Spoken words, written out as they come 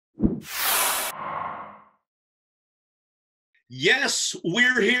Yes,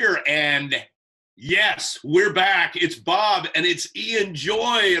 we're here, and yes, we're back. It's Bob and it's Ian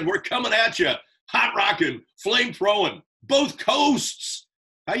Joy, and we're coming at you, hot rocking, flame throwing, both coasts.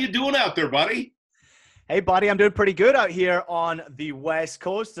 How you doing out there, buddy? Hey, buddy, I'm doing pretty good out here on the West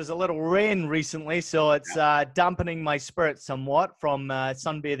Coast. There's a little rain recently, so it's dampening my spirits somewhat from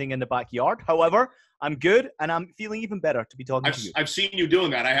sunbathing in the backyard. However, I'm good, and I'm feeling even better to be talking to you. I've seen you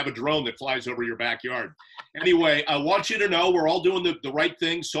doing that. I have a drone that flies over your backyard. Anyway, I want you to know we're all doing the right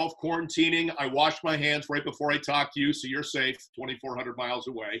thing, self-quarantining. I washed my hands right before I talked to you, so you're safe, 2,400 miles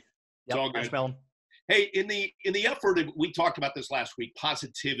away. It's all good. I smell them. Hey, in the effort, we talked about this last week,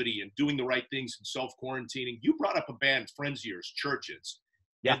 positivity and doing the right things and self-quarantining. You brought up a band, friends of yours, Churches.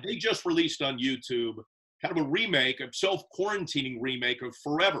 Yeah. And they just released on YouTube kind of a remake, a self-quarantining remake of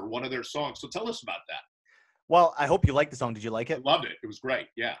Forever, one of their songs. So tell us about that. Well, I hope you liked the song. Did you like it? I loved it. It was great.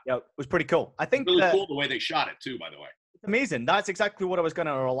 Yeah. Yeah, it was pretty cool. I think really cool the way they shot it too, by the way. It's amazing. That's exactly what I was going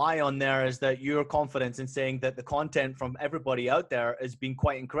to rely on there, is that your confidence in saying that the content from everybody out there has been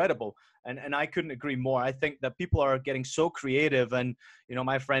quite incredible. And I couldn't agree more. I think that people are getting so creative. And, you know,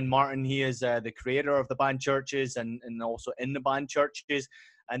 my friend Martin, he is the creator of the band Churches and also in the band Churches.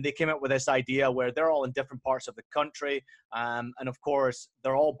 And they came up with this idea where they're all in different parts of the country. And of course,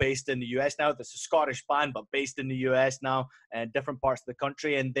 they're all based in the US now. This is a Scottish band, but based in the US now and different parts of the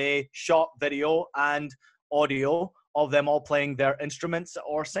country. And they shot video and audio of them all playing their instruments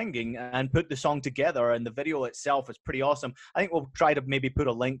or singing and put the song together. And the video itself is pretty awesome. I think we'll try to maybe put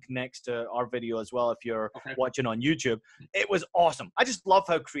a link next to our video as well if you're watching on YouTube. It was awesome. I just love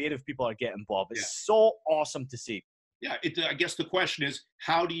how creative people are getting, Bob. It's so awesome to see. Yeah, I guess the question is,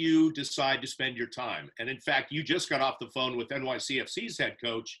 how do you decide to spend your time? And in fact, you just got off the phone with NYCFC's head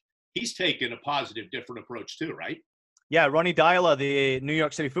coach. He's taken a positive, different approach too, right? Yeah, Ronnie Dyla, the New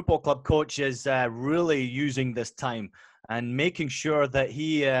York City Football Club coach, is really using this time and making sure that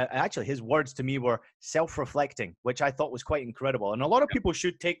he, actually his words to me were self-reflecting, which I thought was quite incredible. And a lot of people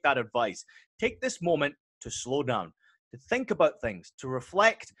should take that advice. Take this moment to slow down, to think about things, to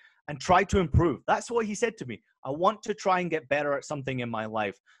reflect and try to improve. That's what he said to me. I want to try and get better at something in my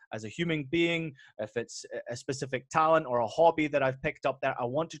life as a human being. If it's a specific talent or a hobby that I've picked up there, I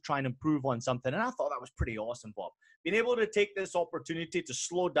want to try and improve on something. And I thought that was pretty awesome, Bob. Being able to take this opportunity to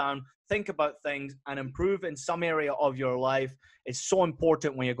slow down, think about things, and improve in some area of your life is so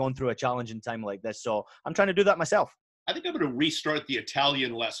important when you're going through a challenging time like this. So I'm trying to do that myself. I think I'm going to restart the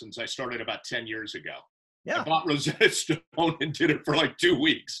Italian lessons I started about 10 years ago. Yeah. I bought Rosetta Stone and did it for like 2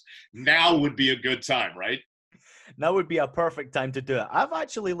 weeks. Now would be a good time, right? That would be a perfect time to do it. I've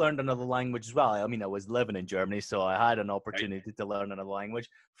actually learned another language as well. I mean, I was living in Germany, so I had an opportunity to learn another language.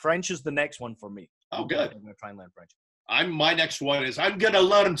 French is the next one for me. Oh, good. I'm going to try and learn French. My next one is I'm going to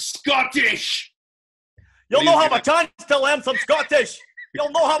learn Scottish. You'll know have a chance to learn some Scottish.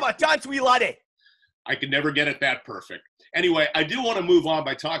 You'll know have a chance, wee laddie. I can never get it that perfect. Anyway, I do want to move on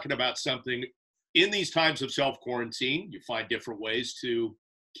by talking about something. In these times of self-quarantine, you find different ways to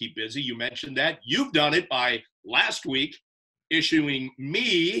keep busy. You mentioned that. You've done it by last week issuing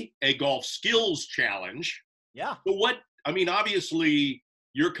me a golf skills challenge. Yeah. So obviously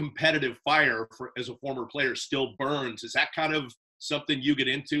your competitive fire as a former player still burns. Is that kind of something you get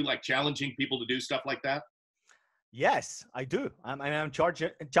into, like challenging people to do stuff like that? Yes, I do. I'm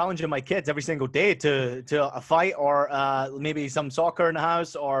challenging my kids every single day to a fight or maybe some soccer in the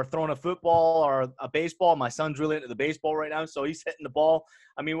house or throwing a football or a baseball. My son's really into the baseball right now, so he's hitting the ball.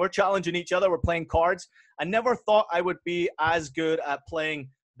 I mean, we're challenging each other. We're playing cards. I never thought I would be as good at playing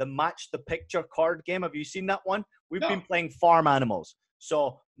the Match the Picture card game. Have you seen that one? We've been playing farm animals.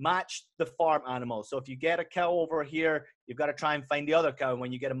 So match the farm animal. So if you get a cow over here, you've got to try and find the other cow. And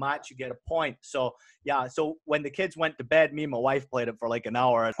when you get a match, you get a point. So, yeah. So when the kids went to bed, me and my wife played it for like an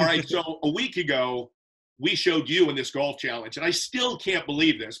hour. All right. So a week ago, we showed you in this golf challenge, and I still can't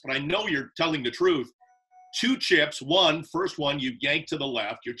believe this, but I know you're telling the truth. 2 chips. First one, you yank to the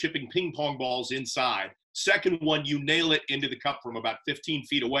left. You're chipping ping pong balls inside. Second one, you nail it into the cup from about 15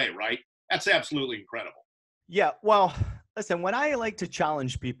 feet away, right? That's absolutely incredible. Yeah, well, listen, when I like to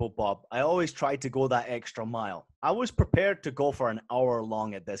challenge people, Bob, I always try to go that extra mile. I was prepared to go for an hour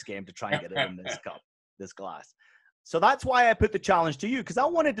long at this game to try and get it in this cup, this glass. So that's why I put the challenge to you, because I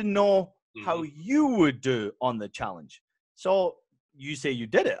wanted to know how you would do on the challenge. So you say you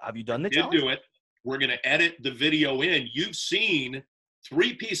did it. Have you done the challenge? Do it. We're going to edit the video in. You've seen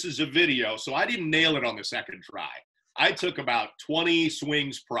 3 pieces of video, so I didn't nail it on the second try. I took about 20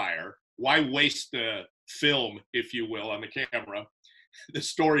 swings prior. Why waste the film, if you will, on the camera, the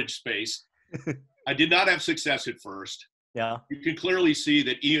storage space? I did not have success at first. Yeah. You can clearly see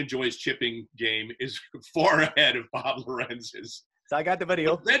that Ian Joy's chipping game is far ahead of Bob Lorenz's. So I got the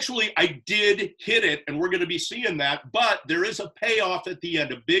video. Eventually, I did hit it, and we're going to be seeing that. But there is a payoff at the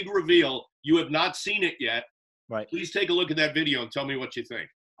end, a big reveal. You have not seen it yet. Right. Please take a look at that video and tell me what you think.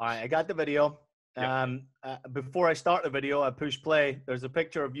 All right, I got the video. Before I start the video, I push play. There's a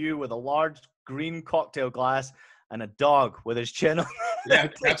picture of you with a large green cocktail glass and a dog with his chin on. Yeah,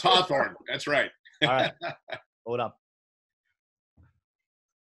 that's Hawthorne. That's right. All right. Hold up.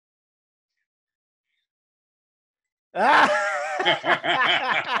 I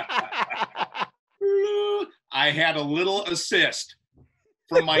had a little assist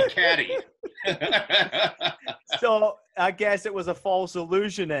from my caddy. So I guess it was a false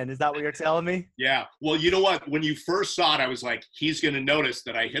illusion then. Is that what you're telling me? Yeah. Well, you know what? When you first saw it, I was like, he's going to notice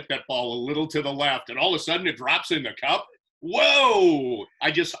that I hit that ball a little to the left, and all of a sudden it drops in the cup. Whoa!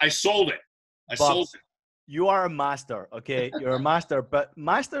 I sold it. Sold it. You are a master, okay? You're a master, but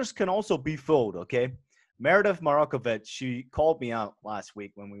masters can also be fooled, okay? Meredith Marakovich, she called me out last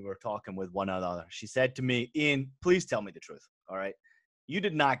week when we were talking with one another. She said to me, Ian, please tell me the truth, all right? You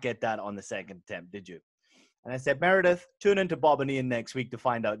did not get that on the second attempt, did you? And I said, Meredith, tune into Bob and Ian next week to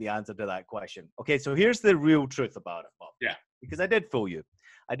find out the answer to that question. Okay, so here's the real truth about it, Bob. Yeah. Because I did fool you.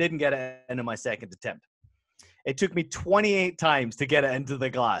 I didn't get it into my second attempt. It took me 28 times to get it into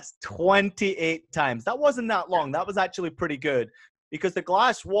the glass. 28 times. That wasn't that long. That was actually pretty good because the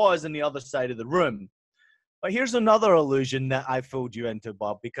glass was on the other side of the room. But here's another illusion that I fooled you into,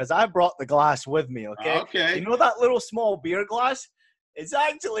 Bob, because I brought the glass with me, okay? Okay. You know that little small beer glass? It's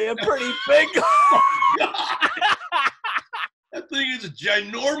actually a pretty big glass. God. That thing is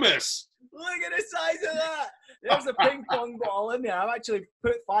ginormous. Look at the size of that. There's a ping pong ball in there. I've actually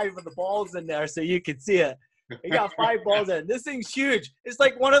put 5 of the balls in there so you can see it. You got 5 balls in. This thing's huge. It's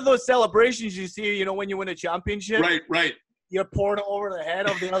like one of those celebrations you see, you know, when you win a championship. Right. You're pouring it over the head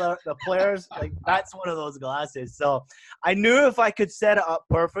of the players. Like, that's one of those glasses. So I knew if I could set it up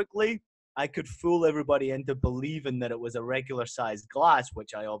perfectly, I could fool everybody into believing that it was a regular sized glass,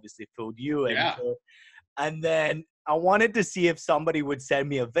 which I obviously fooled you into. Yeah. And then I wanted to see if somebody would send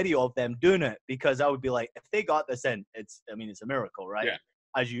me a video of them doing it, because I would be like, if they got this in, it's a miracle, right? Yeah.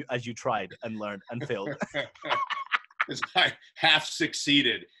 As you tried and learned and failed. It's like half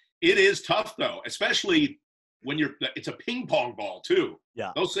succeeded. It is tough though, especially when it's a ping pong ball too.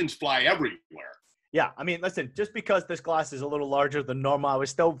 Yeah. Those things fly everywhere. Yeah. I mean, listen, just because this glass is a little larger than normal, I was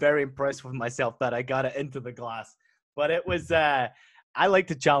still very impressed with myself that I got it into the glass. But it was, I like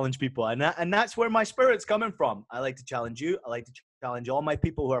to challenge people, and that's where my spirit's coming from. I like to challenge you. I like to challenge all my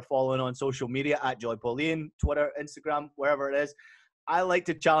people who are following on social media at Joy Pauline, Twitter, Instagram, wherever it is. I like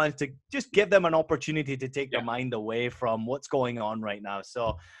to challenge to just give them an opportunity to take their mind away from what's going on right now.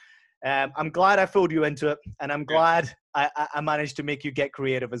 So I'm glad I fooled you into it, and I'm glad I managed to make you get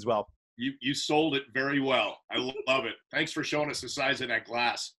creative as well. You sold it very well. I love it. Thanks for showing us the size of that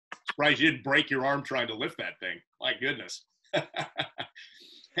glass. Surprised you didn't break your arm trying to lift that thing. My goodness.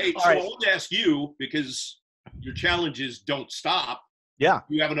 Hey, all so right. I want to ask you, because your challenges don't stop. Yeah.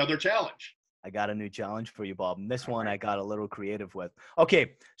 You have another challenge. I got a new challenge for you, Bob. And this one I got a little creative with.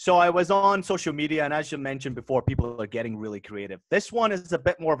 Okay, so I was on social media, and as you mentioned before, people are getting really creative. This one is a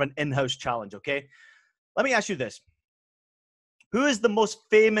bit more of an in-house challenge, okay? Let me ask you this. Who is the most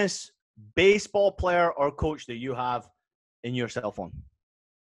famous baseball player or coach that you have in your cell phone?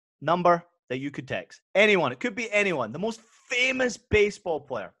 Number that you could text. Anyone. It could be anyone. The most famous baseball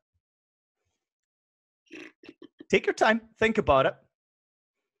player. Take your time. Think about it.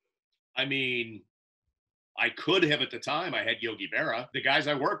 I mean, I could have at the time. I had Yogi Berra. The guys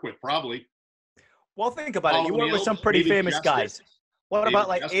I work with, probably. Well, think about it. You work with some pretty famous guys. What about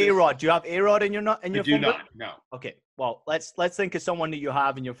like A-Rod? Do you have A-Rod in your phone book? I do not. No. Okay. Well, let's think of someone that you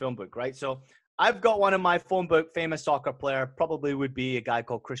have in your phone book, right? So I've got one in my phone book. Famous soccer player probably would be a guy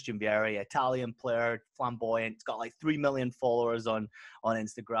called Christian Vieri, Italian player, flamboyant. He's got like 3 million followers on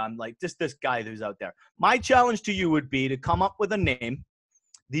Instagram. Like just this guy who's out there. My challenge to you would be to come up with a name,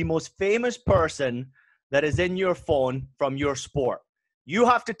 the most famous person that is in your phone from your sport. You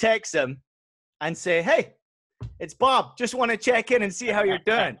have to text him and say, hey, it's Bob. Just want to check in and see how you're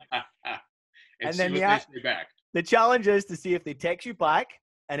doing. and then see what they say back. The challenge is to see if they text you back.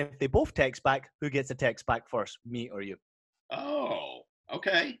 And if they both text back, who gets a text back first, me or you? Oh,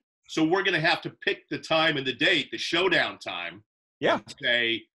 okay. So we're going to have to pick the time and the date, the showdown time. Yeah. And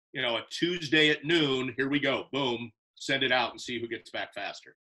say, a Tuesday at noon, here we go. Boom. Send it out and see who gets back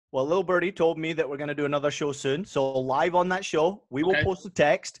faster. Well, Little Birdie told me that we're going to do another show soon. So live on that show, we will post a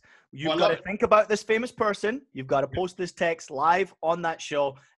text. You've got to think about this famous person. You've got to post this text live on that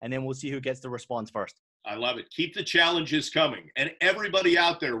show, and then we'll see who gets the response first. I love it. Keep the challenges coming. And everybody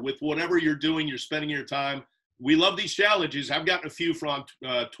out there, with whatever you're doing, you're spending your time. We love these challenges. I've gotten a few from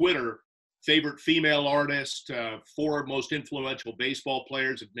Twitter. Favorite female artist, 4 most influential baseball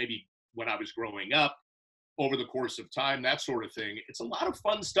players, maybe when I was growing up, over the course of time, that sort of thing. It's a lot of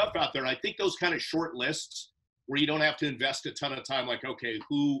fun stuff out there. I think those kind of short lists where you don't have to invest a ton of time, like, okay,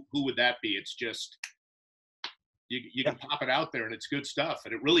 who would that be? It's just, you can pop it out there and it's good stuff.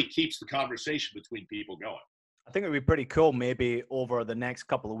 And it really keeps the conversation between people going. I think it would be pretty cool maybe over the next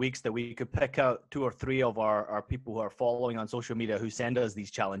couple of weeks that we could pick out 2 or 3 of our people who are following on social media who send us these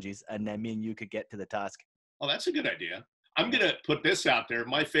challenges, and then me and you could get to the task. Oh, that's a good idea. I'm going to put this out there.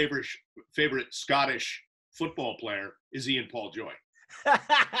 My favorite Scottish football player is Ian Paul Joy.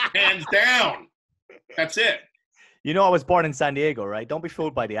 Hands down. That's it. You know I was born in San Diego, right? Don't be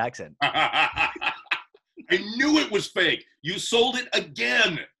fooled by the accent. I knew it was fake. You sold it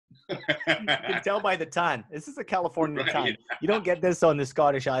again. You can tell by the tan. This is a California tan. You don't get this on the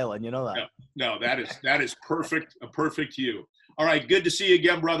Scottish island. You know that. No, that is perfect. A perfect hue. All right. Good to see you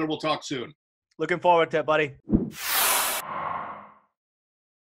again, brother. We'll talk soon. Looking forward to it, buddy.